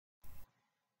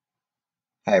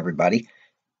Hi everybody,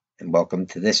 and welcome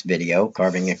to this video,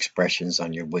 Carving Expressions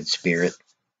on Your Wood Spirit,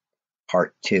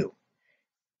 Part 2.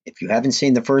 If you haven't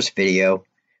seen the first video,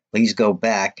 please go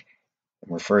back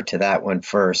and refer to that one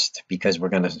first, because we're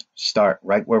going to start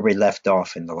right where we left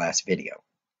off in the last video.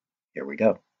 Here we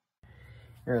go.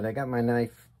 Alright, I got my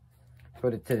knife,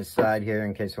 put it to the side here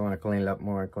in case I want to clean it up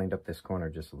more. I cleaned up this corner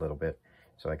just a little bit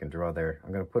so I can draw there.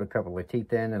 I'm going to put a couple of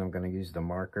teeth in, and I'm going to use the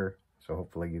marker so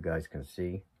hopefully you guys can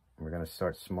see. We're going to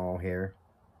start small here.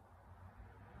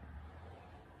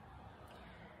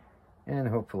 And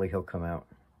hopefully he'll come out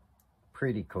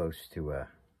pretty close to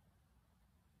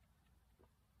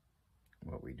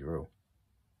what we drew.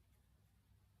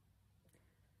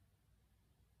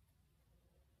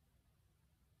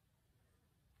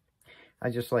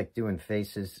 I just like doing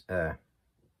faces. They're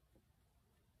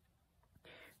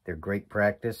great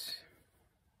practice.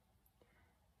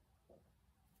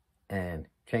 And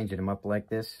changing them up like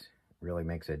this really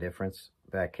makes a difference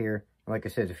back here. Like I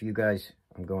said, if you guys,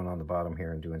 I'm going on the bottom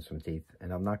here and doing some teeth,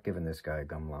 and I'm not giving this guy a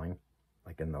gum line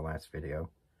like in the last video.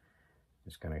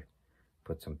 Just gonna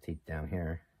put some teeth down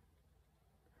here,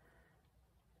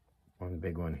 one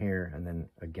big one here, and then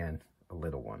again a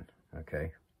little one.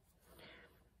 Okay,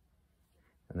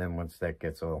 and then once that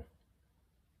gets all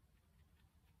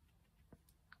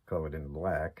colored in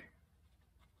black,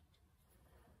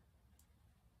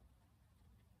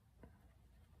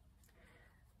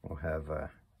 we'll have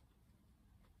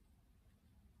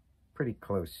pretty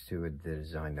close to the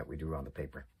design that we drew on the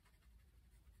paper.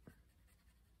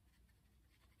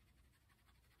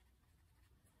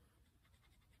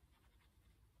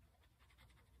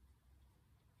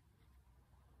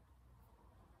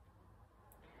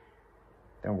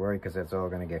 Don't worry, because that's all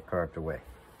going to get carved away.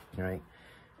 All right,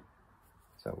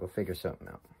 so we'll figure something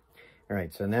out. All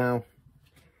right, so now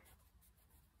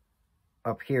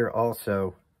up here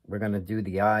also, we're going to do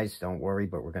the eyes. Don't worry,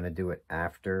 but we're going to do it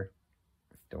after.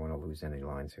 Don't want to lose any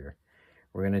lines here.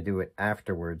 We're going to do it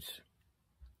afterwards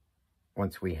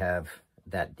once we have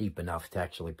that deep enough to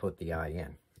actually put the eye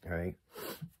in. All right.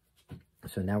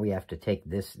 So now we have to take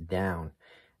this down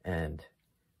and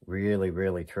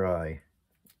really try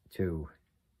to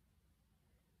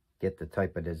get the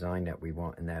type of design that we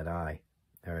want in that eye.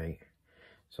 All right.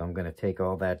 So I'm going to take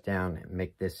all that down and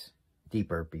make this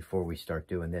deeper before we start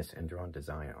doing this and drawing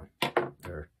design on,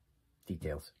 or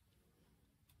details.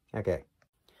 Okay.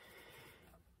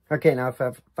 Okay, now if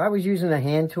I was using a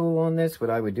hand tool on this, what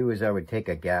I would do is I would take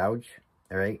a gouge,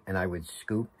 all right, and I would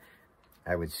scoop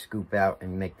out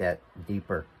and make that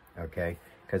deeper, okay,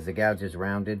 because the gouge is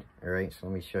rounded, all right. So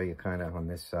let me show you kind of on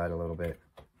this side a little bit.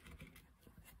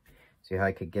 See how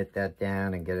I could get that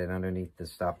down and get it underneath the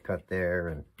stop cut there,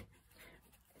 and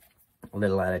a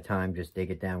little at a time, just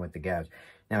dig it down with the gouge.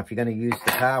 Now, if you're going to use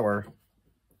the power,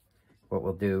 what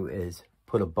we'll do is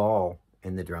put a ball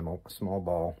in the Dremel, a small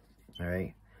ball, all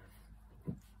right,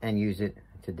 and use it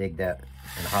to dig that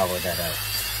and hollow that out.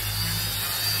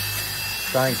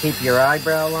 Try and keep your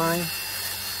eyebrow line.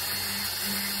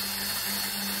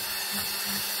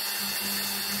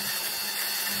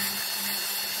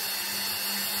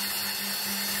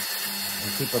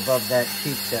 And keep above that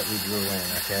cheek that we drew in,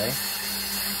 okay?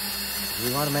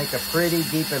 We want to make a pretty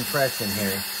deep impression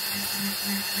here.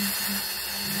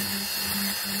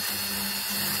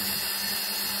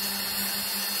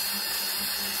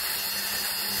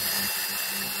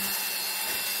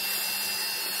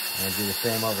 I'm going to do the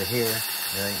same over here.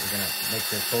 All right, we're going to make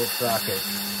this whole socket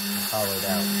hollowed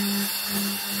out.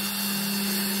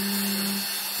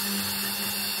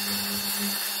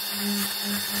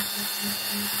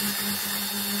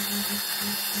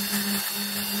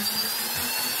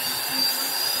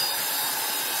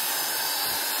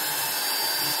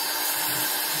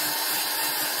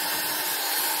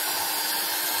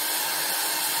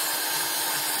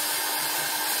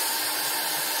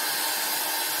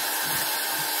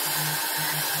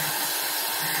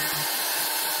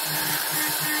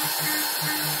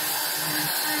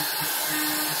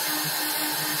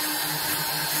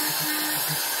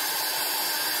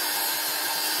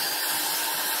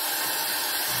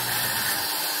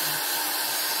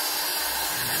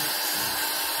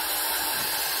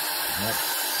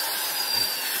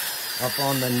 Up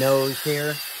on the nose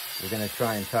here, we're going to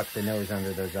try and tuck the nose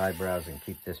under those eyebrows and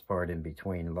keep this part in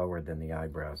between lower than the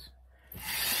eyebrows.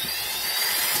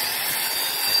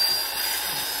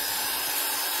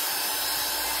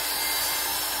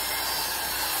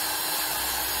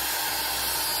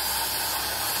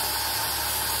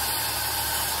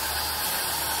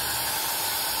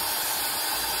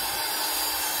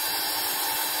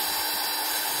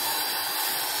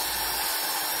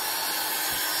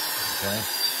 Okay.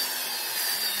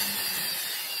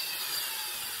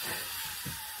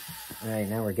 All right,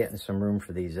 now we're getting some room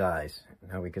for these eyes.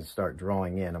 Now we can start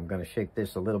drawing in. I'm going to shape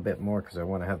this a little bit more because I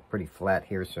want to have pretty flat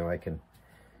here so I can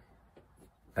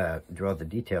draw the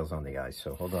details on the eyes.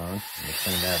 So hold on, let me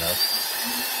clean that up.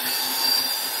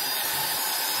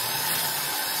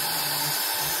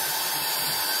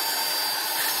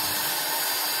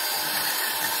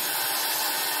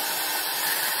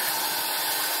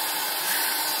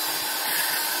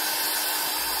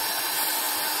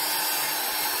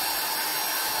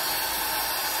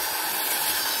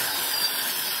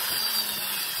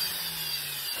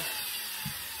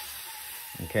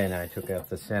 Okay, now I took out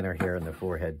the center here and the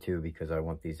forehead too because I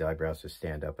want these eyebrows to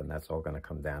stand up, and that's all going to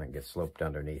come down and get sloped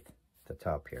underneath the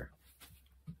top here.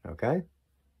 Okay?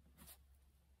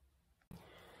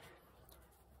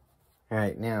 All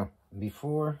right, now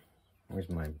where's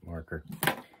my marker?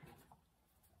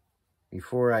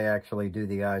 Before I actually do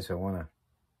the eyes, I want to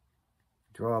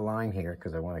draw a line here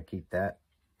because I want to keep that.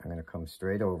 I'm going to come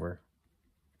straight over,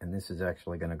 and this is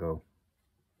actually going to go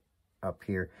up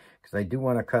here because I do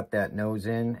want to cut that nose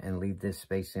in and leave this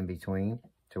space in between,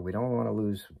 so we don't want to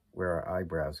lose where our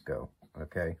eyebrows go.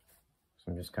 Okay,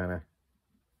 so I'm just kind of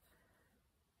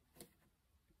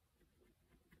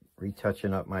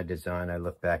retouching up my design. I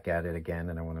look back at it again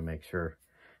and I want to make sure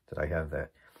that I have that.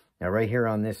 Now right here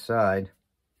on this side,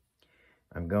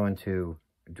 I'm going to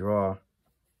draw,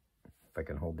 if I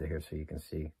can hold it here so you can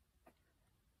see,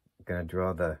 I'm going to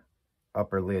draw the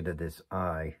upper lid of this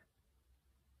eye.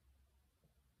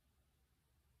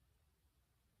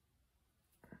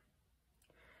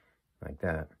 Like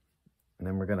that. And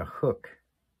then we're going to hook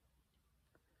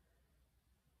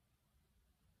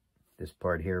this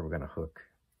part here. We're going to hook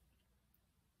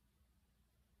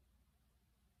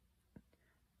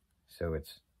so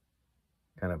it's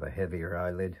kind of a heavier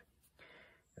eyelid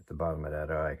at the bottom of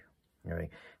that eye. All right.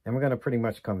 Then we're going to pretty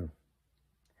much come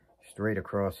straight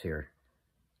across here,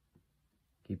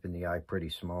 keeping the eye pretty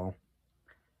small.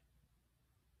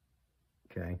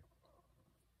 Okay.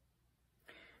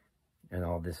 And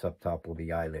all this up top will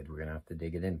be eyelid. We're going to have to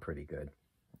dig it in pretty good.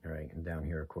 All right, and down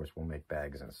here, of course, we'll make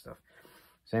bags and stuff.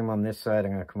 Same on this side.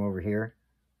 I'm going to come over here,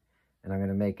 and I'm going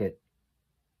to make it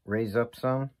raise up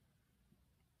some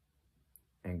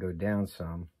and go down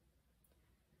some.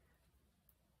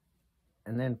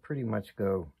 And then pretty much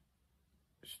go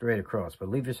straight across. But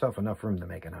leave yourself enough room to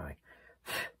make an eye.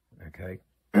 Okay?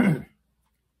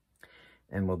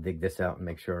 And we'll dig this out and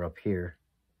make sure up here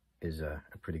is a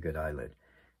pretty good eyelid.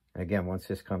 Again, once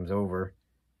this comes over,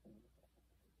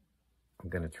 I'm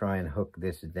going to try and hook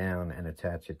this down and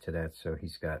attach it to that so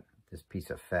he's got this piece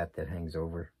of fat that hangs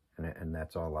over, and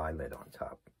that's all eyelid on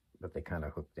top. But they kind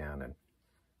of hook down and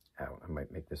out. I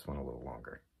might make this one a little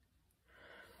longer.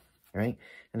 All right?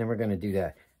 And then we're going to do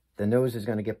that. The nose is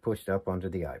going to get pushed up under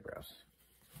the eyebrows.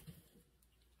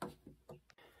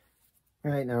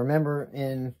 All right, now remember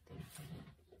in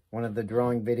one of the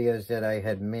drawing videos that I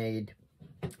had made,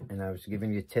 and I was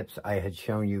giving you tips, I had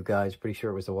shown you guys, pretty sure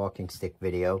it was a walking stick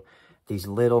video, these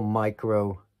little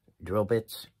micro drill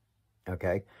bits.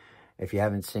 Okay, if you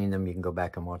haven't seen them, you can go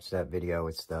back and watch that video.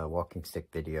 It's the walking stick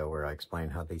video where I explain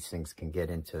how these things can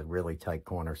get into really tight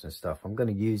corners and stuff. I'm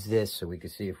going to use this so we can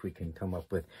see if we can come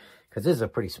up with, because this is a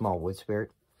pretty small wood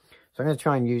spirit, so I'm going to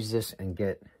try and use this and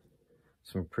get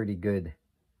some pretty good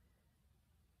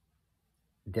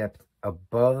depth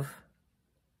above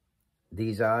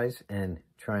these eyes and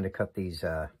trying to cut these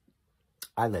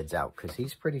eyelids out because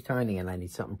he's pretty tiny and I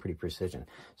need something pretty precision.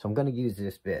 So I'm going to use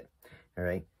this bit. All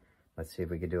right, let's see if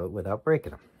we can do it without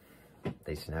breaking them.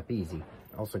 They snap easy.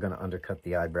 Also going to undercut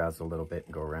the eyebrows a little bit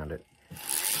and go around it.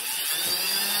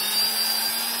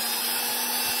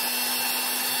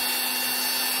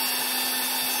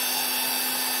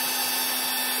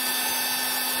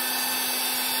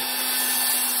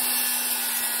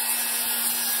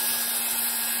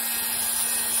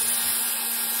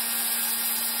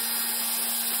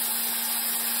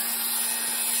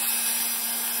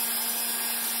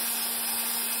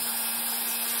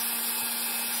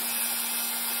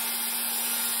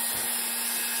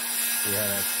 See how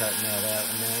that's cutting that out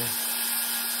in there?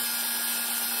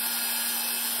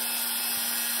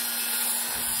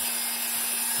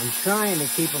 I'm trying to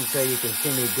keep them so you can see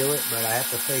me do it, but I have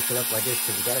to face it up like this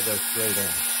because you got to go straight in.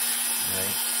 All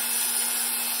right?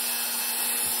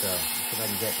 So, let's see if I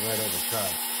can get right over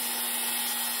top.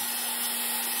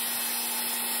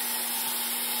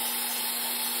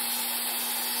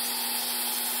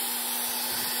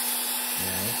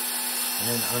 All right? And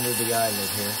then under the eyelid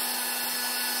here.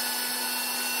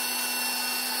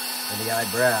 The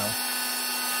eyebrow.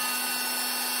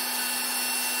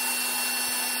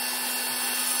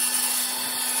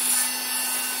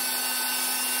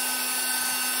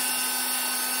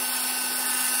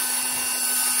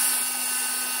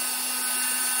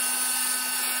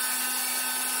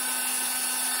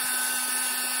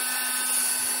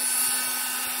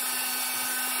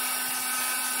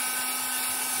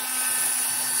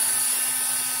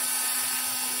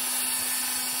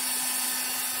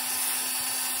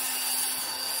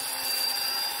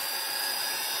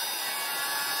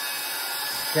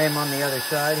 Same on the other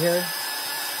side here.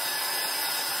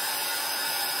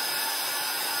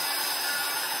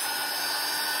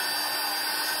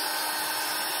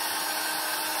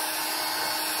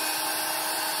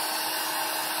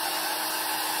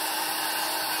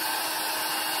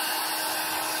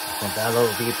 Went that a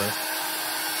little deeper.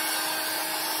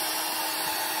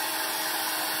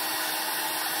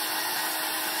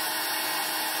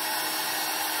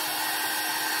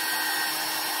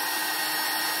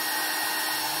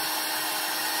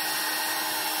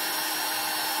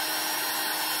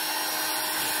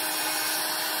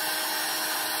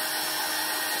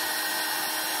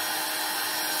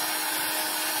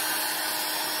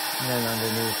 And then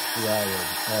underneath the iron,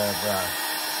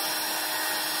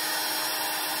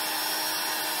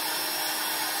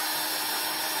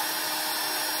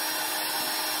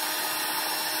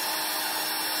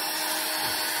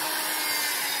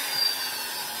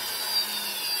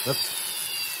 Whoops.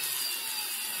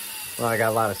 Well, I got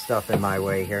a lot of stuff in my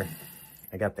way here.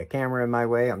 I got the camera in my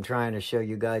way. I'm trying to show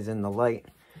you guys in the light.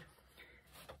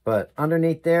 But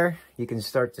underneath there, you can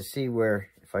start to see where,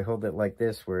 if I hold it like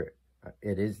this, where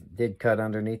it did cut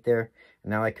underneath there.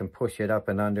 Now I can push it up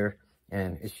and under.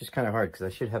 And it's just kind of hard because I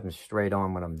should have them straight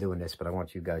on when I'm doing this, but I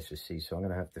want you guys to see. So I'm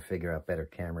going to have to figure out better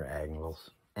camera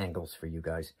angles for you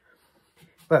guys.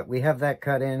 But we have that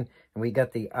cut in, and we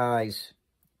got the eyes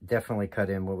definitely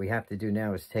cut in. What we have to do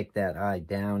now is take that eye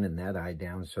down and that eye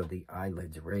down so the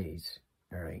eyelids raise.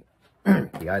 All right.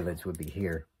 The eyelids would be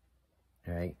here.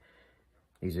 All right.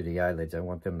 These are the eyelids. I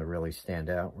want them to really stand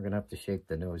out. We're going to have to shape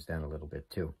the nose down a little bit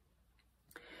too.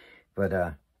 But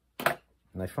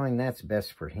and I find that's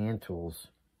best for hand tools.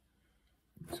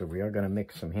 So we are going to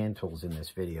mix some hand tools in this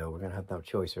video. We're going to have no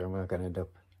choice, or I'm not going to end up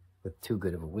with too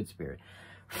good of a wood spirit.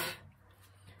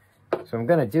 So what I'm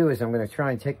going to do is I'm going to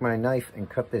try and take my knife and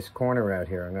cut this corner out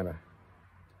here. I'm going to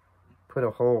put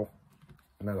a hole,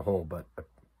 not a hole, but a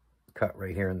cut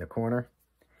right here in the corner.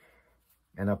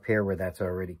 And up here where that's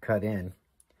already cut in,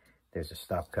 there's a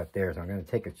stop cut there. So I'm going to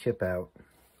take a chip out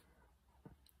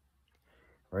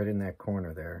right in that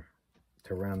corner there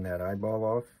to round that eyeball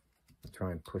off.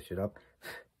 Try and push it up.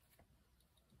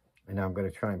 And now I'm going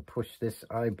to try and push this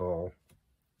eyeball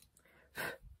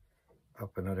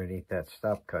up and underneath that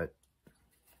stop cut.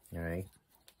 All right.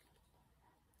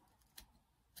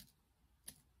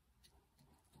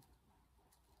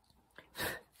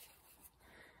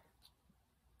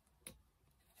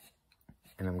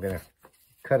 And I'm going to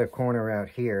cut a corner out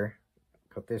here.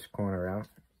 Cut this corner out.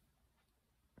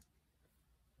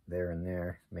 There and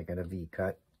there. Make it a V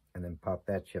cut. And then pop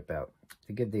that chip out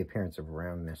to give the appearance of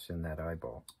roundness in that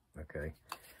eyeball. Okay.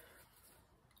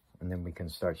 And then we can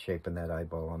start shaping that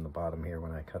eyeball on the bottom here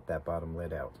when I cut that bottom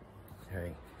lid out.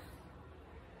 Okay.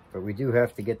 But we do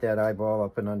have to get that eyeball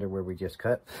up and under where we just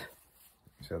cut.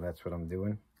 So that's what I'm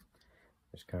doing.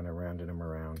 Just kind of rounding them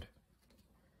around.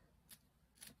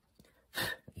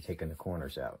 And taking the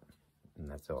corners out.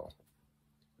 And that's all.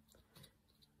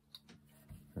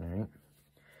 Alright. I'm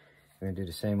going to do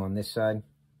the same on this side.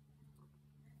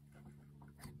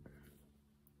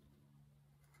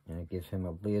 And I give him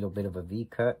a little bit of a V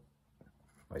cut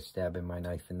by stabbing my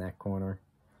knife in that corner.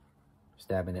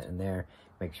 Stabbing it in there.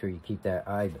 Make sure you keep that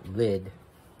eyelid.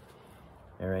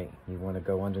 Alright, you want to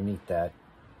go underneath that.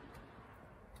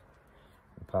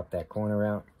 And pop that corner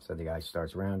out so the eye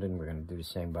starts rounding. We're going to do the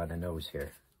same by the nose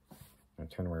here. I'm going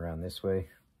to turn them around this way.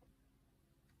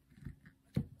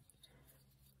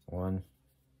 1,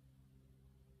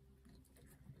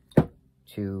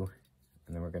 2,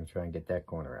 and then we're going to try and get that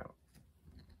corner out.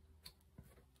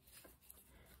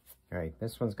 Alright,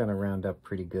 this one's going to round up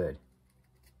pretty good.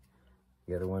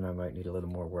 The other one I might need a little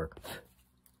more work.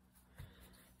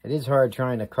 It is hard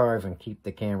trying to carve and keep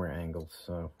the camera angles,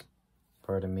 so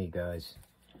pardon me, guys.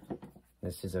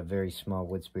 This is a very small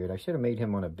wood spirit. I should have made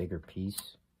him on a bigger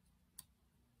piece,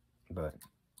 but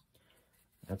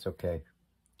that's okay.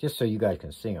 Just so you guys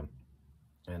can see them,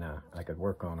 and I could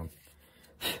work on them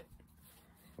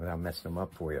without messing them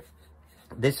up for you.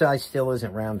 This eye still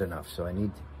isn't round enough, so I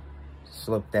need to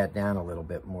slope that down a little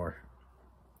bit more.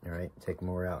 All right, take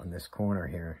more out in this corner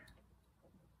here.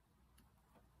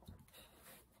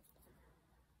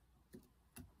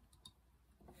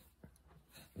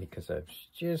 Because I'm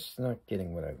just not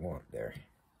getting what I want there.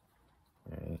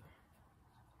 All right.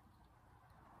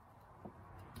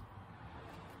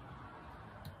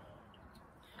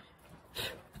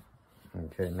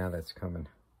 Okay, now that's coming.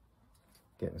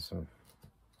 Getting some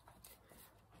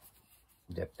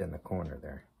depth in the corner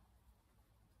there.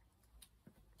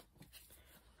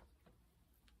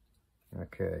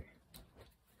 Okay.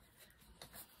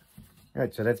 All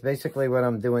right, so that's basically what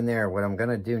I'm doing there. What I'm going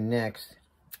to do next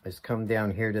is come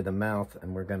down here to the mouth,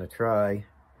 and we're going to try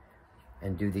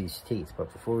and do these teeth.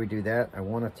 But before we do that, I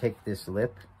want to take this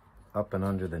lip up and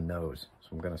under the nose. So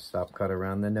I'm going to stop cut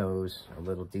around the nose a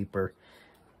little deeper.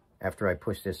 After I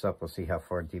push this up, we'll see how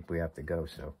far deep we have to go.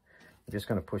 So I'm just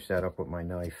going to push that up with my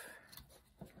knife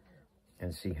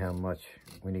and see how much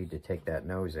we need to take that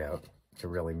nose out to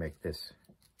really make this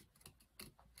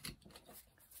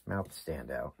mouth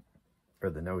stand out, or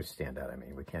the nose stand out. I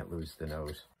mean, we can't lose the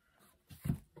nose.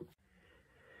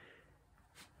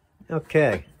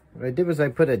 Okay, what I did was I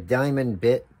put a diamond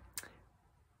bit,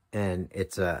 and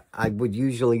it's a, I would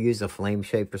usually use a flame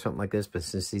shape or something like this, but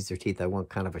since these are teeth, I want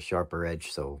kind of a sharper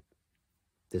edge, so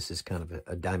this is kind of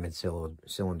a diamond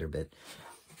cylinder bit.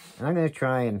 And I'm going to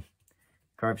try and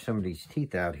carve some of these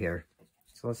teeth out here.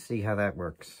 So let's see how that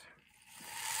works.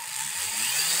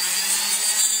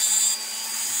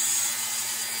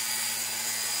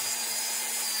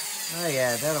 Oh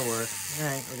yeah, that'll work. All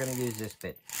right, we're going to use this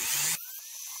bit.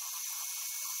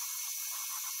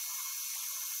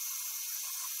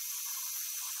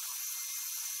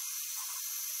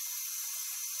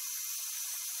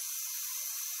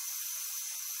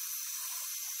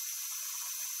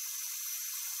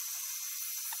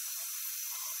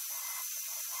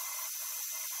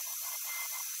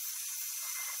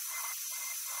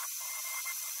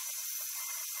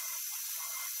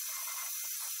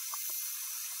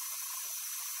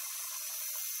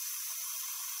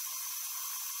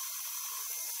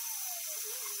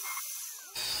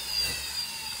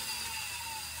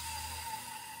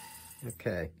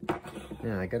 Okay,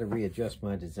 now I got to readjust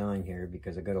my design here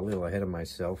because I got a little ahead of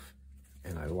myself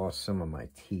and I lost some of my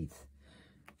teeth.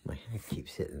 My head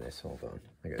keeps hitting this. Hold on,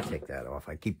 I got to take that off.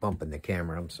 I keep bumping the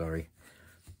camera, I'm sorry.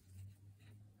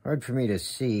 Hard for me to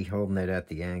see holding it at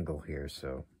the angle here,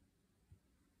 so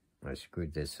I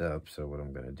screwed this up. So what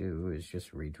I'm going to do is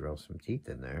just re-drill some teeth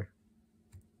in there.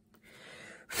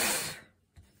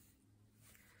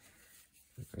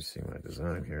 Let's see my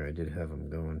design here. I did have them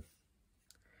going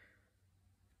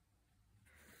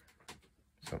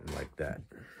something like that.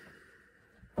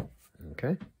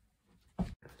 Okay.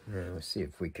 Now let's see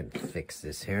if we can fix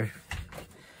this here.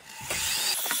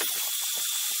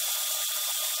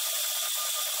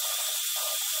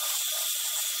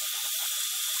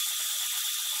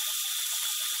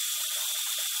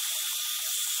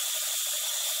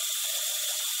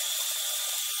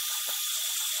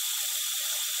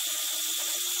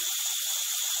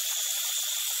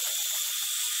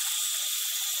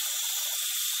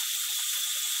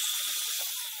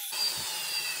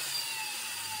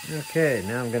 Okay,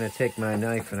 now I'm going to take my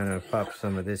knife and I'm going to pop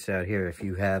some of this out here. If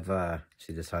you have,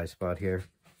 see this high spot here?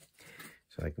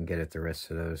 So I can get at the rest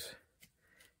of those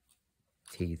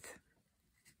teeth.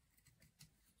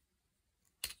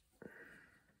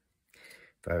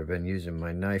 If I had been using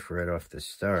my knife right off the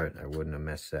start, I wouldn't have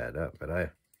messed that up.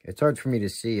 But it's hard for me to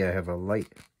see. I have a light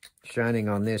shining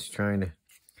on this, trying to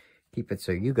keep it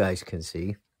so you guys can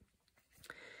see.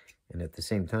 And at the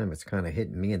same time, it's kind of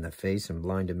hitting me in the face and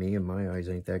blinding me, and my eyes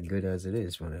ain't that good as it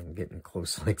is when I'm getting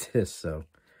close like this. So,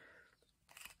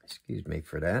 excuse me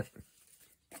for that.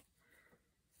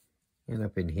 And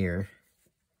up in here,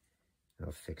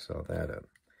 I'll fix all that up.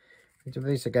 The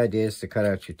basic idea is to cut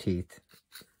out your teeth.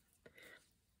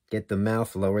 Get the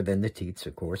mouth lower than the teeth,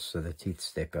 of course, so the teeth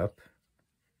stick up.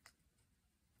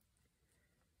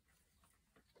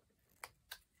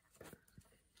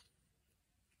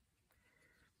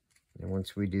 And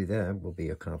once we do that, we'll be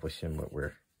accomplishing what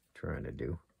we're trying to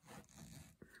do.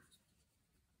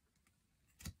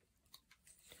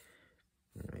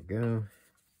 There we go.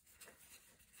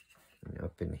 And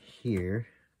up in here,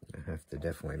 I have to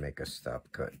definitely make a stop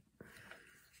cut.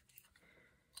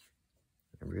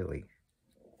 I really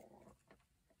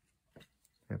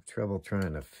have trouble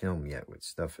trying to film yet with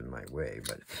stuff in my way,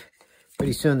 but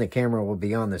pretty soon the camera will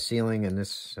be on the ceiling and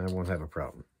this, I won't have a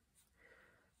problem.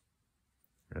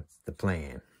 That's the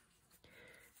plan.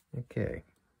 Okay.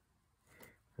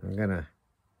 I'm gonna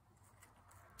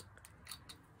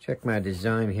check my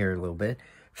design here a little bit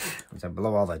as I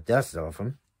blow all the dust off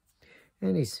him.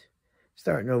 And he's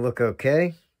starting to look okay.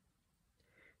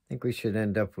 I think we should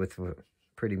end up with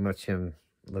pretty much him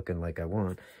looking like I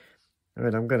want. All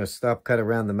right, I'm going to stop cut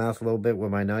around the mouth a little bit with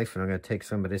my knife, and I'm going to take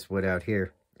some of this wood out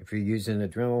here. If you're using a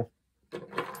Dremel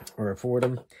or a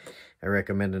Fordham, I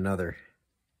recommend another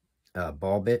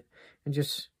ball bit, and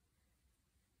just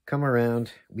come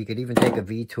around. We could even take a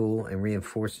V-tool and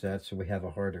reinforce that so we have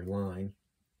a harder line.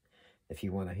 If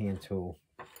you want a hand tool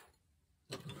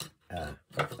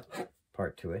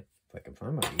part to it, if I can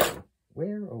find my V-tool.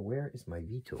 Where is my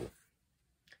V-tool?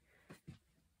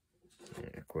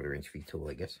 Yeah, 1/4 inch V-tool,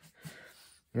 I guess.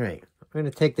 All right, I'm going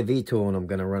to take the V-tool and I'm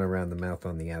going to run around the mouth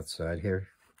on the outside here.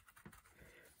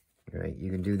 All right, you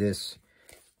can do this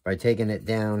by taking it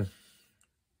down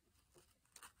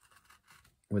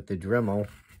with the Dremel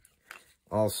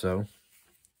also.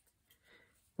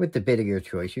 With the bit of your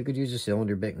choice, you could use a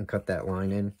cylinder bit and cut that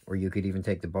line in, or you could even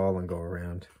take the ball and go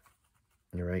around.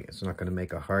 All right, it's not going to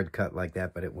make a hard cut like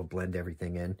that, but it will blend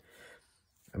everything in.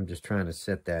 I'm just trying to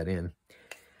set that in.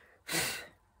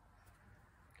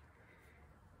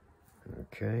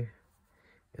 Okay,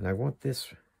 and I want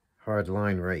this hard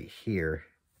line right here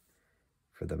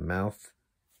for the mouth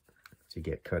to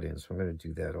get cut in, so I'm going to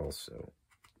do that also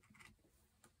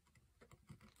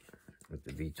with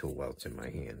the V-tool while it's in my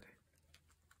hand.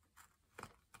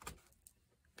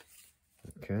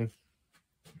 Okay,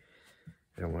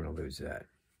 I don't want to lose that.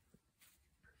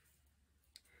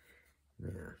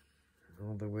 Yeah,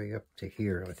 all the way up to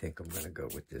here, I think I'm going to go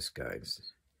with this,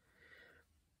 guys.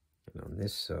 And on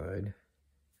this side,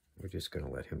 we're just going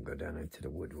to let him go down into the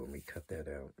wood when we cut that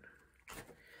out.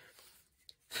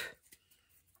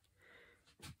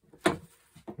 All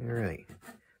right.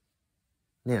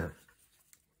 Now,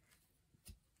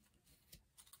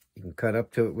 you can cut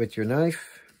up to it with your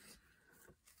knife.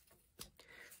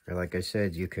 Or like I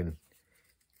said, you can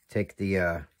take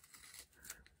the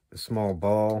small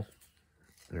ball,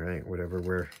 all right, whatever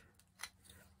we're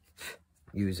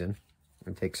using,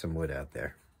 and take some wood out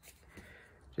there.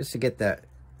 Just to get that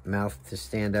mouth to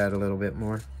stand out a little bit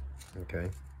more, okay?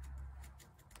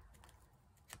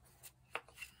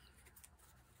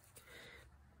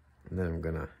 And then I'm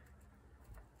gonna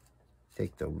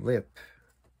take the lip,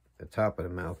 the top of the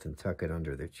mouth, and tuck it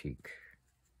under the cheek.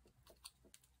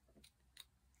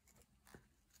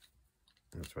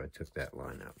 That's why I took that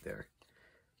line out there.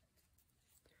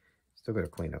 Still got to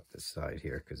clean up this side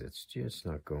here because it's just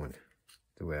not going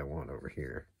the way I want over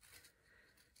here.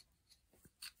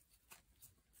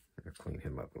 I'm going to clean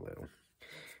him up a little.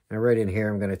 Now right in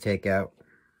here I'm going to take out,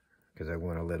 because I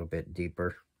want a little bit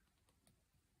deeper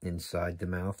inside the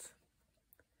mouth.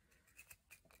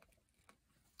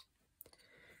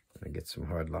 I'm going to get some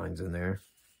hard lines in there.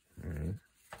 All right.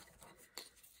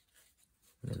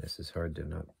 And this is hard to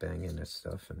not bang in this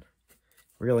stuff, and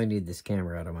really need this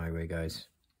camera out of my way, guys.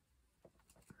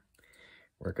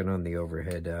 Working on the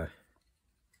overhead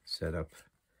setup.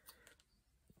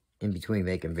 In between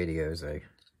making videos, I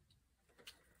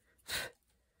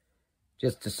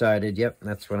just decided, yep,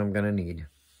 that's what I'm gonna need.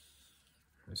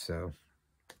 So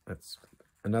that's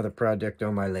another project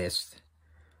on my list.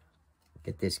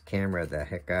 Get this camera the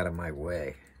heck out of my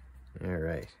way. All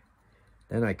right.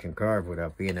 Then I can carve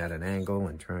without being at an angle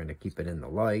and trying to keep it in the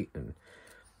light and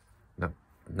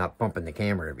not bumping the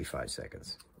camera every 5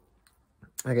 seconds.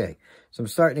 Okay, so I'm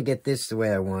starting to get this the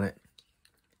way I want it.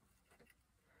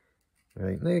 All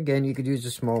right, and again, you could use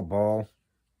a small ball.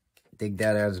 Dig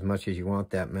that out as much as you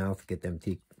want that mouth. Get them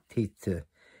teeth to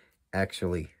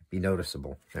actually be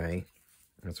noticeable, all right?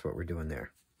 That's what we're doing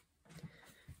there.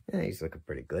 Yeah, he's looking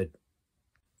pretty good.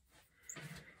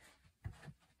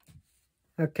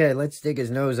 Okay, let's dig his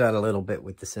nose out a little bit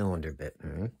with the cylinder bit. All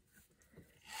right.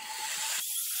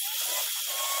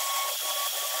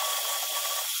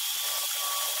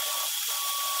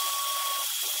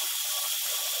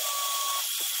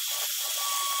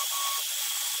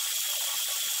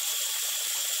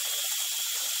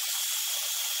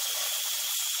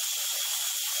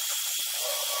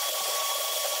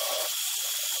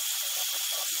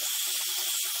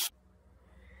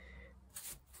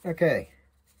 Okay,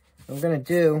 what I'm going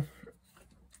to do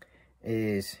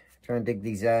is try and dig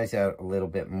these eyes out a little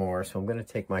bit more. So I'm going to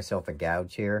take myself a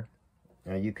gouge here.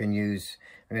 Now you can use,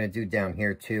 I'm going to do down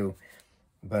here too.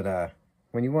 But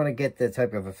when you want to get the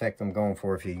type of effect I'm going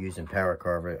for, if you're using power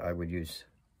carver, I would use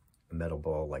a metal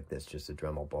ball like this, just a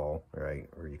Dremel ball, right?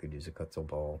 Or you could use a kutzel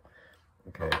ball,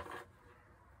 okay?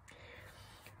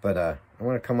 But I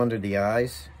want to come under the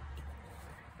eyes,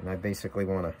 and I basically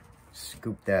want to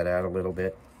scoop that out a little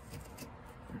bit.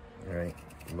 All right,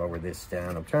 lower this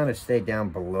down. I'm trying to stay down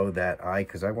below that eye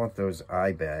because I want those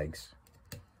eye bags.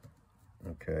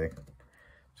 Okay,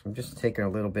 so I'm just taking a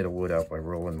little bit of wood out by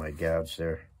rolling my gouge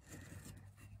there.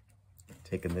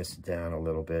 Taking this down a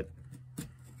little bit.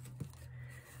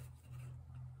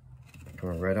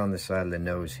 Coming right on the side of the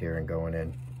nose here and going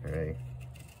in, all right?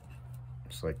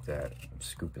 Just like that. I'm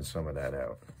scooping some of that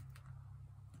out.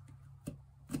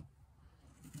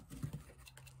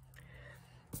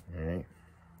 All right.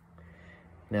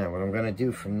 Now, what I'm going to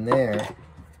do from there,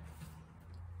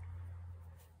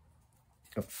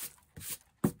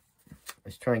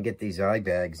 is try and get these eye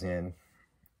bags in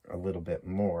a little bit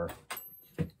more.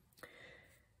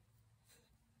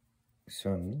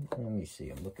 some, let me see,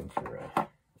 I'm looking for a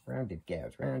rounded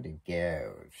gouge.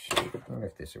 I wonder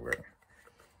if this will work.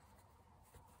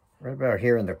 Right about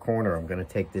here in the corner, I'm going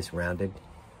to take this rounded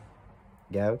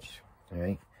gouge, all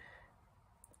right?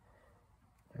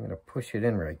 I'm going to push it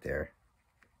in right there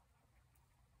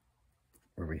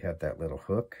where we have that little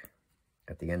hook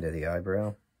at the end of the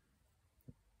eyebrow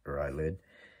or eyelid.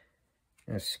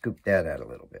 I'm going to scoop that out a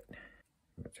little bit.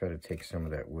 I'm going to try to take some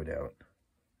of that wood out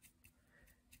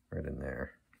right in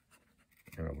there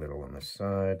and a little on the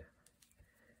side.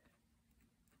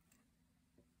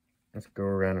 Let's go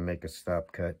around and make a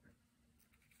stop cut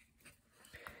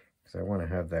because I want to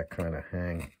have that kind of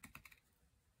hang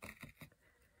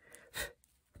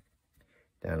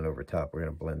down and over top. We're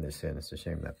going to blend this in. It's a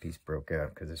shame that piece broke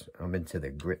out because I'm into the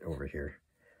grit over here.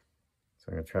 So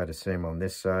I'm going to try the same on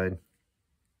this side.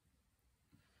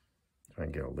 Try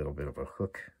and get a little bit of a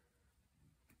hook.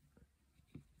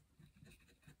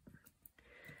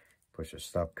 Push a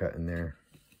stop cut in there.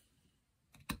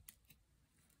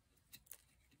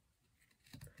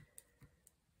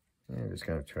 And I'm just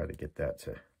going to try to get that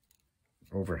to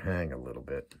overhang a little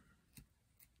bit.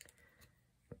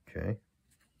 Okay.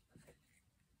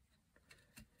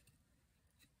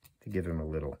 To give him a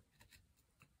little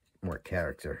more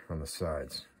character on the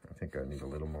sides. I think I need a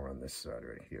little more on this side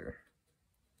right here.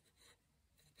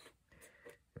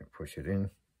 Push it in.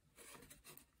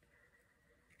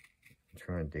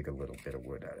 Try and dig a little bit of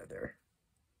wood out of there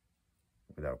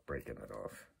without breaking it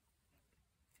off.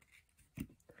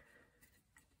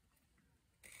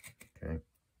 Okay.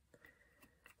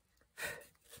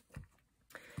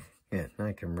 Yeah, now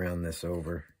I can round this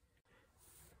over.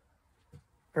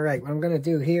 All right, what I'm going to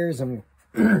do here is I'm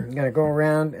going to go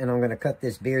around and I'm going to cut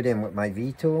this beard in with my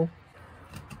V-tool.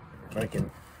 If I can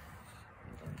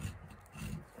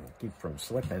keep from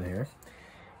slipping here.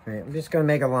 All right, I'm just going to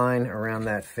make a line around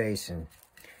that face and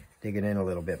dig it in a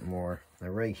little bit more. Now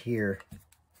right here,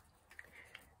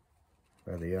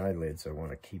 by the eyelids, I want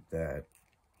to keep that.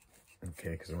 Okay,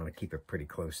 because I want to keep it pretty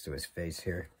close to his face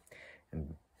here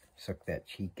and suck that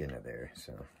cheek into there.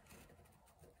 So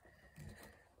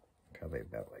probably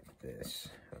about like this.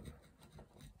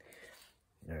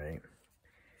 All right,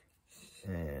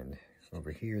 and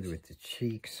over here with the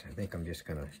cheeks, I think I'm just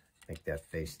gonna make that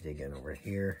face dig in over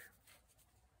here,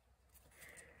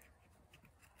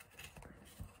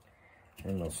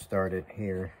 and we'll start it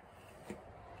here.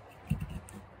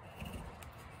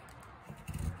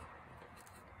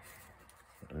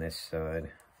 On this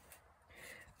side,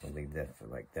 I'll leave that for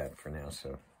like that for now,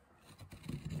 so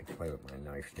I can play with my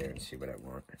knife there and see what I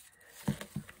want.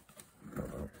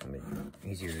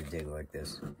 Easier to dig like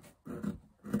this.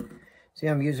 See,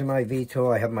 I'm using my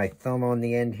V-tool. I have my thumb on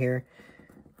the end here.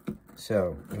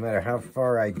 So no matter how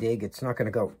far I dig, it's not going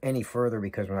to go any further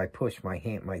because when I push my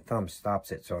hand, my thumb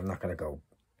stops it. So I'm not going to go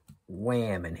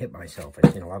wham and hit myself.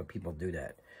 I've seen a lot of people do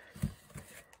that.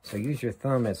 So use your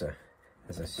thumb as a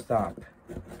stop.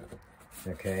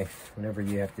 Okay, whenever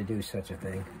you have to do such a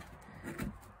thing.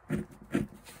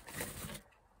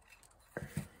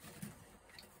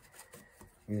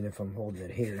 Even if I'm holding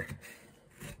it here,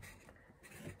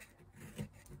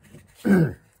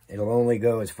 it'll only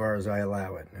go as far as I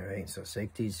allow it. All right, so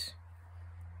safety's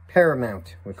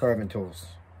paramount with carving tools.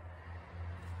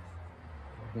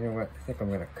 You know what? I think I'm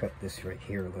going to cut this right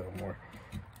here a little more.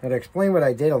 Now to explain what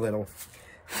I did a little,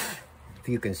 if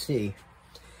you can see,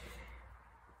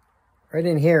 right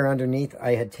in here underneath,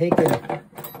 I had taken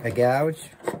a gouge,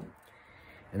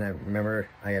 and I remember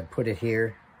I had put it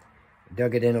here,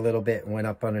 dug it in a little bit, and went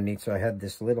up underneath. So I had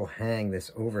this little hang,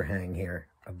 this overhang here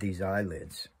of these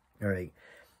eyelids. All right.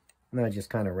 And I just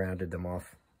kind of rounded them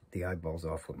off, the eyeballs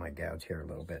off with my gouge here a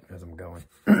little bit as I'm going.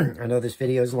 I know this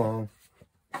video is long,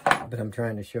 but I'm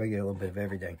trying to show you a little bit of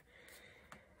everything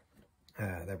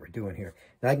that we're doing here.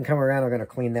 Now I can come around, I'm going to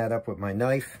clean that up with my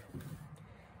knife,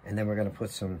 and then we're going to put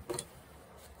some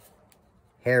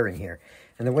hair in here.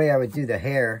 And the way I would do the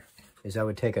hair is I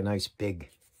would take a nice big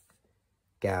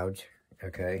gouge,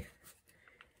 okay,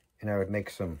 and I would make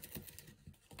some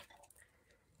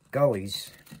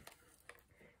gullies.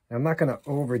 I'm not going to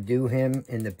overdo him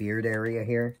in the beard area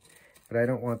here, but I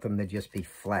don't want them to just be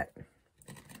flat.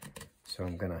 So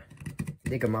I'm going to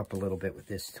dig them up a little bit with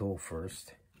this tool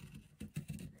first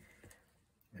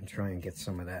and try and get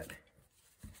some of that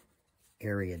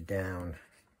area down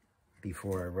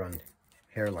before I run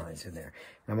hairlines in there.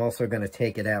 I'm also going to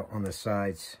take it out on the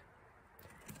sides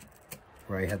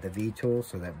where I had the V-tool,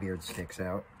 so that beard sticks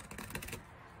out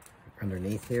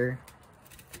underneath here.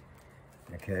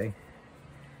 Okay,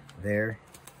 there.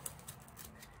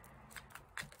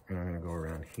 And I'm going to go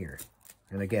around here.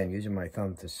 And again, using my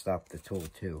thumb to stop the tool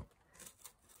too.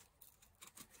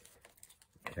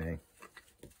 Okay.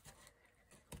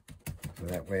 So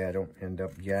that way I don't end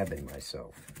up jabbing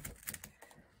myself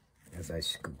as I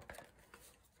scoop.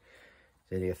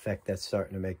 See the effect that's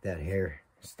starting to make that hair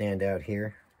stand out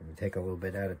here? And take a little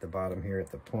bit out at the bottom here at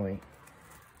the point.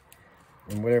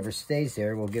 And whatever stays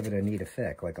there will give it a neat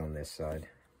effect, like on this side.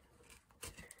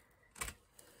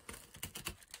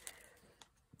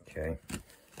 Okay.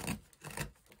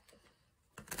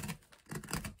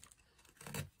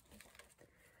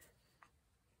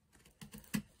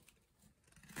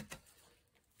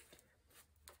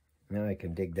 Now I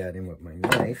can dig that in with my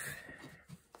knife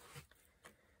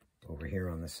over here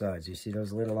on the sides. You see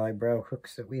those little eyebrow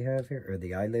hooks that we have here, or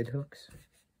the eyelid hooks?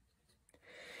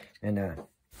 And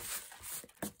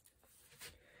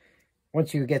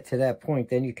once you get to that point,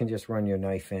 then you can just run your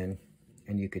knife in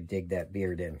and you could dig that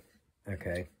beard in.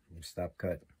 Okay, stop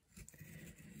cut,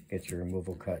 get your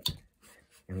removal cut,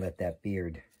 and let that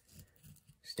beard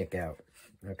stick out,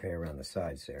 okay, around the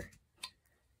sides there.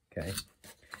 Okay.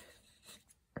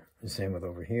 The same with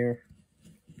over here.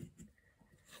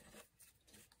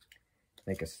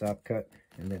 Make a stop cut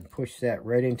and then push that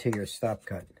right into your stop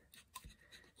cut.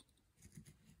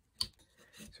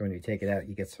 So when you take it out,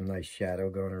 you get some nice shadow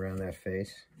going around that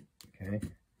face. Okay.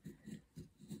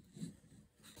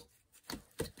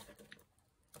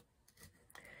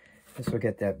 This will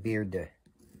get that beard to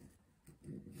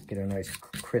get a nice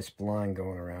crisp line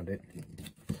going around it.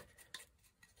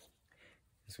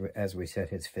 As we set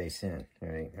his face in.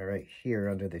 All right, here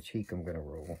under the cheek, I'm going to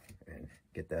roll and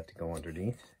get that to go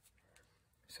underneath.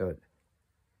 So it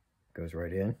goes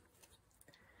right in.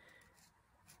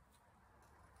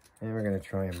 And we're going to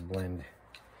try and blend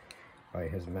by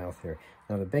his mouth here.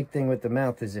 Now the big thing with the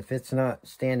mouth is if it's not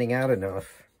standing out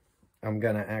enough, I'm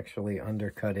going to actually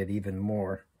undercut it even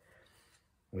more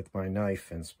with my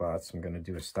knife in spots. I'm going to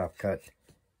do a stop cut.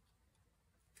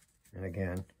 And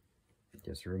again,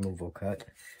 just a removal cut.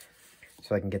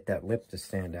 So I can get that lip to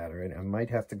stand out, right? I might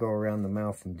have to go around the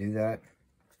mouth and do that,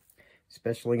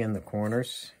 especially in the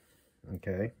corners,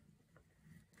 okay?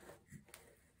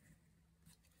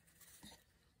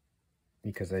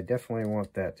 Because I definitely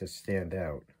want that to stand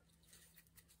out.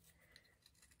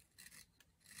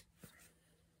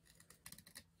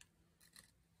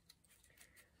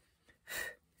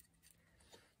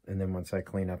 And then once I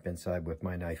clean up inside with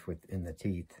my knife within the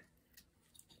teeth,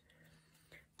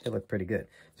 they look pretty good.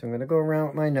 So I'm going to go around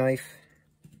with my knife.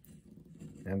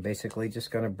 I'm basically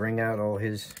just going to bring out all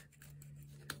his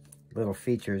little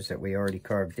features that we already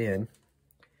carved in.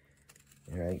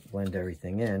 All right, blend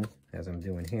everything in as I'm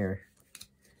doing here.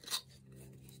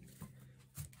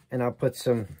 And I'll put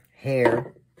some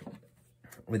hair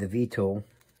with a V-tool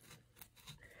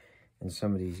in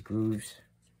some of these grooves.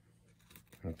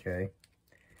 Okay.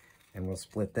 And we'll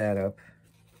split that up.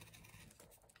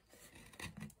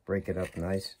 Break it up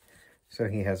nice so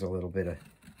he has a little bit of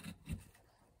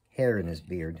hair in his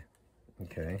beard.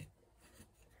 Okay.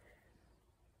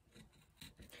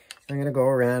 I'm going to go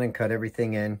around and cut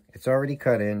everything in. It's already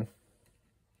cut in.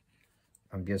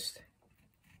 I'm just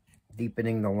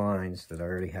deepening the lines that I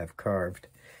already have carved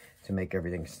to make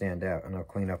everything stand out. And I'll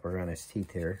clean up around his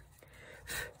teeth here.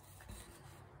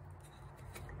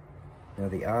 Now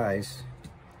the eyes,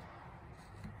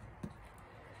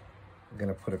 I'm going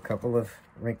to put a couple of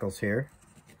wrinkles here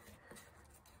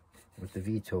with the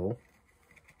V-tool.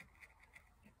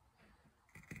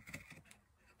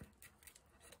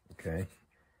 Okay.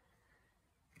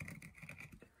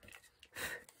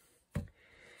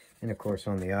 And of course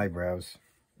on the eyebrows,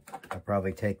 I'll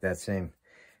probably take that same,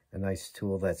 a nice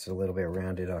tool that's a little bit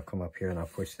rounded. I'll come up here and I'll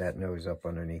push that nose up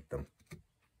underneath them.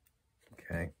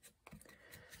 Okay.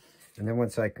 And then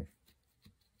once I can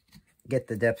get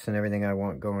the depths and everything I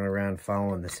want going around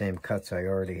following the same cuts I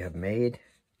already have made,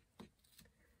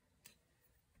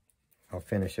 I'll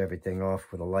finish everything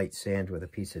off with a light sand with a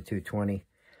piece of 220,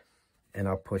 and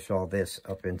I'll push all this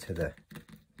up into the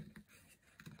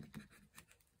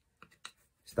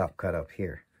stop cut up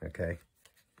here, okay?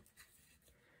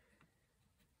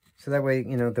 So that way,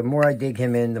 you know, the more I dig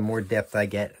him in, the more depth I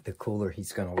get, the cooler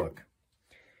he's going to look,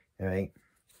 all right?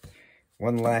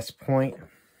 One last point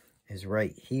is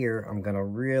right here. I'm going to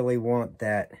really want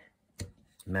that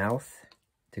mouth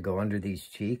to go under these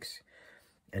cheeks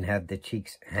and have the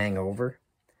cheeks hang over.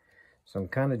 So I'm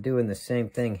kind of doing the same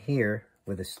thing here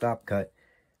with a stop cut.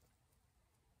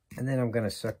 And then I'm going to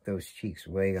suck those cheeks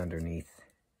way underneath.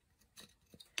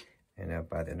 And out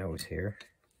by the nose here,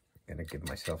 I'm going to give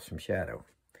myself some shadow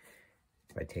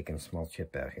by taking a small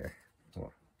chip out here.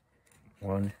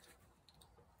 1,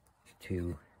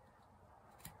 2,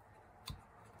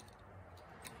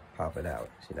 pop it out.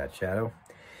 See that shadow?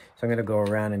 So I'm going to go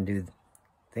around and do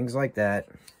things like that,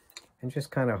 and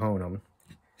just kind of hone them.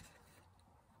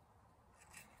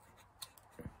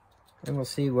 And we'll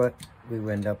see what we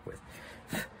end up with.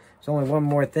 There's only one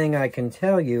more thing I can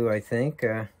tell you, I think,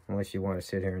 unless you want to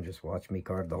sit here and just watch me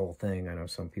carve the whole thing. I know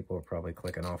some people are probably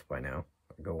clicking off by now.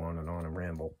 I'll go on and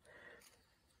ramble.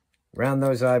 Round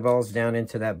those eyeballs down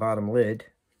into that bottom lid.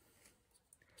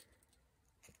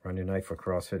 Run your knife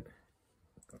across it.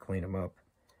 Clean them up.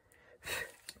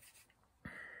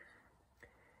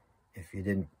 If you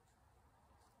didn't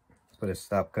put a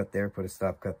stop cut there, put a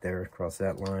stop cut there across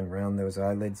that line. Round those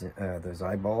eyelids, those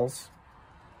eyeballs.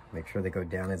 Make sure they go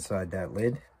down inside that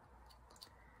lid.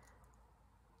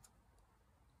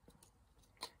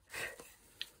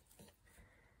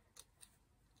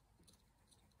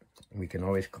 We can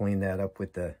always clean that up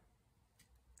with the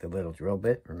little drill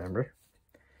bit, remember?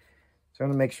 So I'm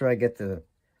going to make sure I get the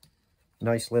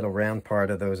nice little round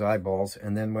part of those eyeballs.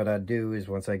 And then what I do is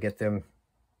once I get them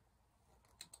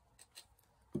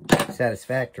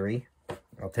satisfactory,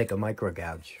 I'll take a micro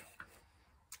gouge.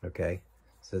 Okay,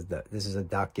 this is a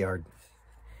dockyard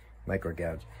micro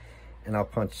gouge, and I'll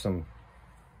punch some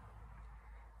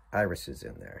irises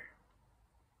in there,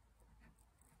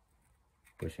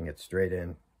 pushing it straight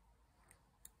in,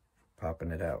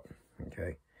 popping it out.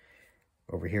 Okay,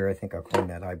 over here I think I'll clean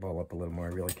that eyeball up a little more.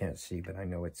 I really can't see, but I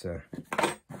know it's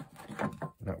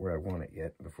not where I want it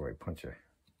yet before I punch a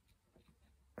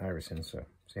iris in. So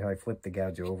see how I flip the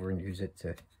gouge over and use it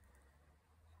to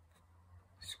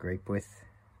scrape with?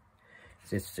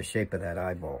 It's the shape of that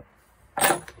eyeball.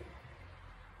 So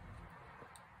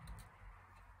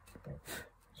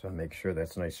I make sure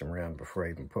that's nice and round before I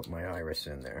even put my iris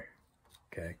in there.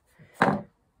 Okay.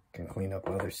 Can clean up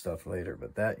other stuff later,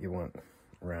 but that you want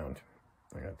round.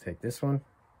 I'm going to take this one,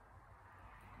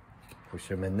 push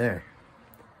them in there.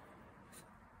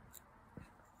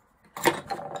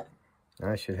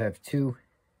 Now I should have two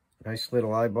nice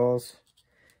little eyeballs.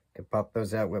 I can pop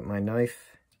those out with my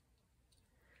knife.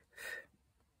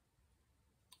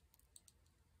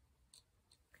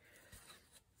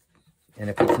 And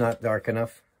if it's not dark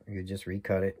enough, you just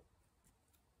recut it.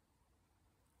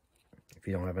 If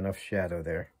you don't have enough shadow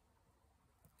there.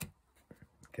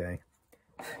 Okay.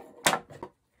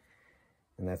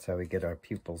 And that's how we get our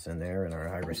pupils in there and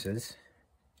our irises.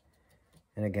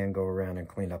 And again, go around and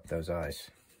clean up those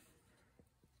eyes.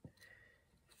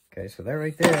 Okay, so that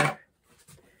right there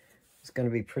is going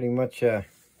to be pretty much how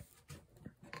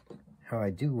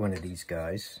I do one of these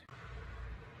guys.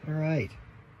 All right.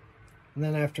 And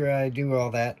then after I do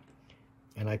all that,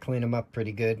 and I clean them up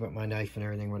pretty good with my knife and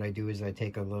everything, what I do is I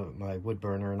take my wood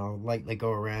burner and I'll lightly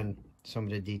go around some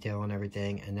of the detail and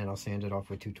everything, and then I'll sand it off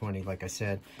with 220, like I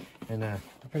said. And I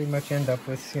pretty much end up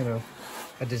with, you know,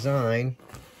 a design.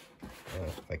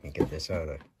 If I can get this out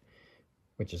of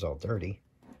which is all dirty.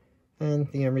 And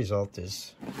the end result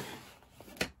is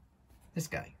this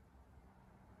guy.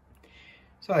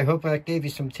 So I hope I gave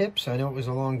you some tips. I know it was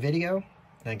a long video.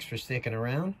 Thanks for sticking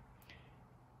around.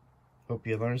 Hope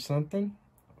you learned something.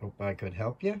 Hope I could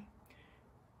help you.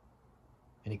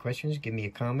 Any questions, give me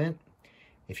a comment.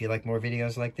 If you like more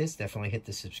videos like this, definitely hit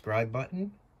the subscribe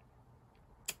button.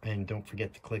 And don't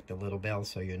forget to click the little bell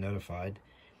so you're notified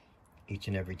each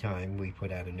and every time we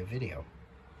put out a new video.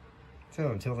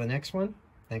 So until the next one,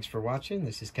 thanks for watching.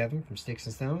 This is Kevin from Sticks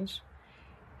and Stones,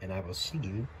 and I will see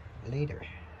you later.